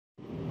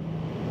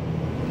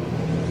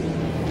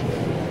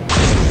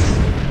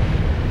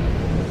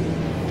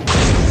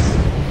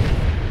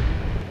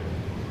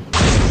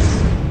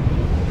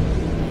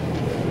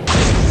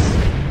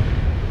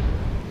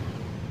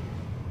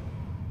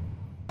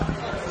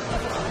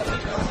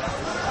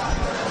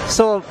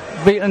So,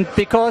 and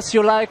because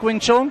you like Wing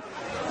Chun,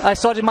 I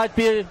thought it might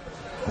be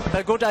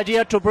a good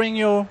idea to bring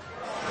you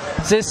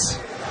this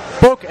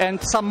book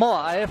and some more.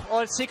 I have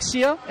all 6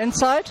 here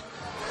inside.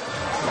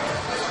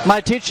 My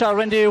teacher,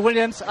 Randy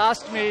Williams,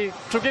 asked me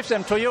to give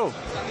them to you.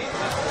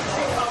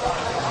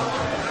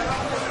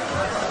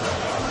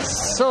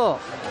 So,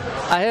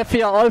 I have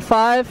here all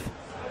 5.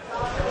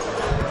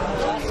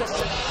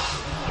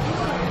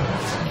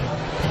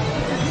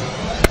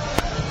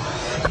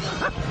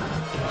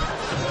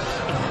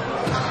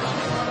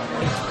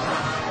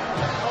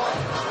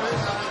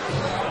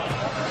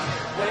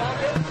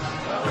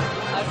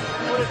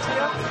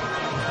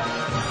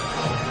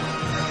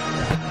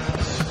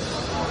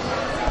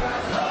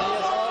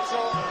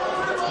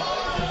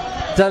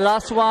 The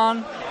last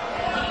one,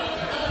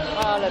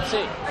 let's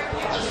see.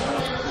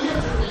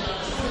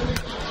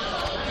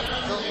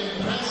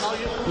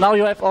 Now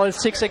you have all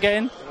 6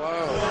 again.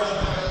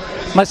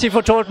 Wow. My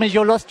Sifu told me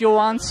you lost your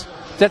ones.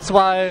 That's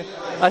why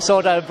I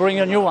thought I'd bring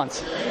you new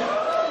ones.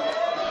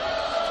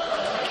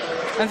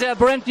 And they're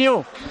brand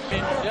new.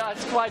 Yeah,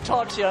 it's quite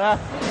hot here. Huh?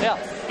 Yeah.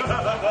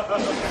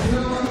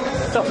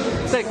 So,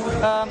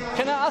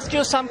 can I ask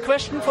you some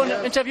question for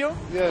the interview?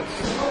 Yes.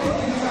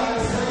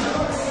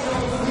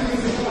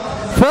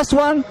 First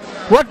one,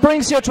 what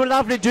brings you to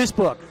lovely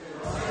Duisburg?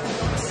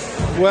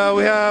 Well,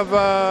 we have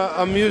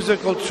a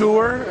musical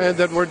tour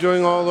that we're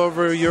doing all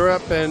over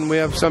Europe, and we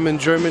have some in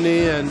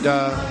Germany, and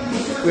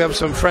we have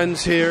some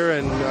friends here,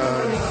 and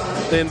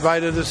they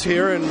invited us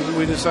here, and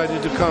we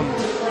decided to come.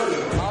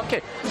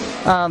 Okay.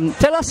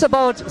 Tell us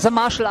about the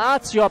martial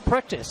arts you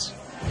practice.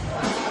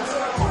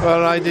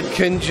 Well, I did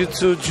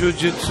kenjutsu,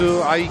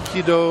 jujutsu,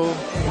 aikido,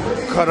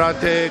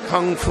 karate,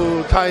 kung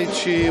fu, tai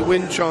chi,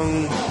 wing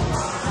chun.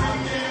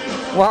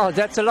 Wow,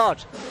 that's a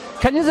lot.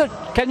 Can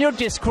you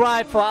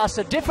describe for us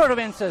the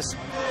differences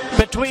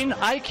between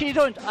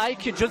aikido and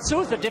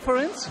aikijutsu, the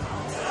difference?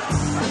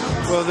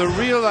 Well, the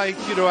real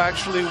aikido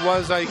actually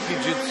was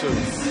aikijutsu.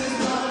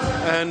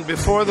 And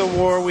before the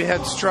war, we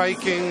had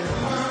striking,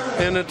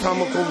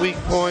 anatomical weak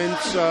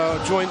points,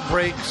 joint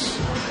breaks.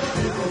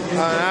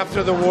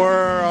 After the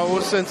war,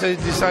 Sensei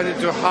decided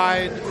to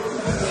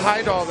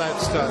hide all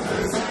that stuff.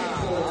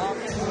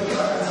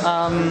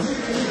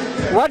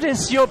 What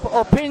is your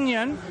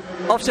opinion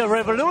of the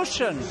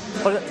revolution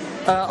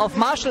of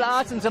martial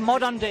arts in the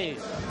modern day?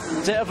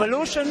 The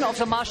evolution of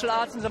the martial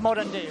arts in the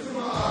modern day?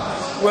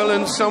 Well,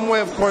 in some way,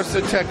 of course,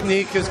 the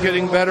technique is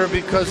getting better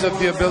because of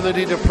the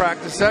ability to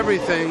practice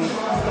everything,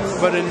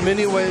 but in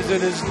many ways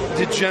it is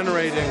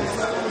degenerating.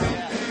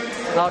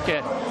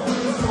 Okay.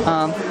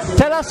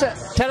 Tell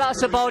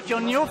us about your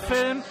new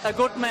film, A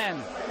Good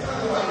Man.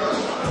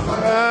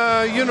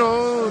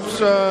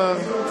 It's a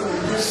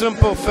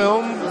simple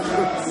film,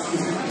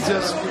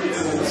 just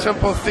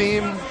simple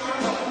theme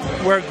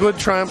where good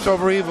triumphs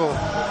over evil.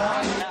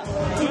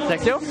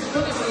 Thank you.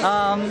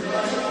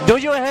 Do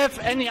you have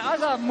any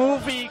other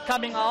movie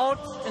coming out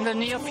in the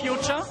near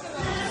future?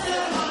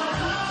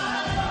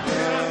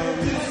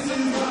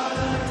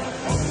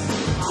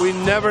 We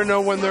never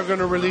know when they're going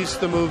to release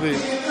the movie.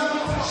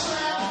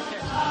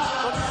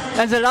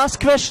 And the last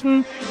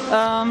question,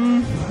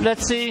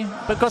 let's see,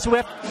 because we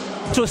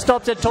have to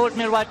stop, they told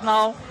me right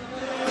now.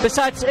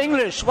 Besides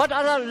English, what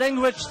other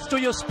language do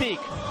you speak?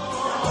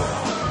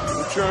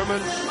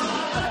 German.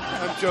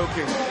 I'm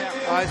joking.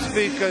 I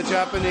speak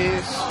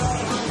Japanese,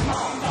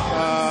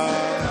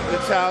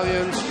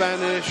 Italian,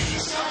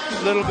 Spanish,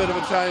 a little bit of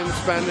Italian,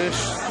 Spanish,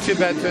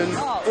 Tibetan.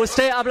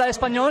 ¿Usted habla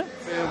español?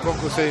 Sí, un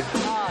poco, sí.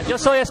 Yo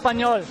soy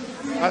español.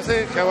 Ah,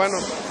 sí, qué bueno.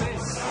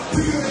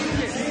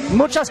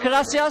 Muchas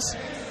gracias.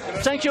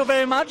 Thank you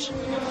very much.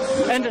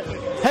 And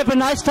have a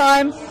nice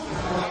time.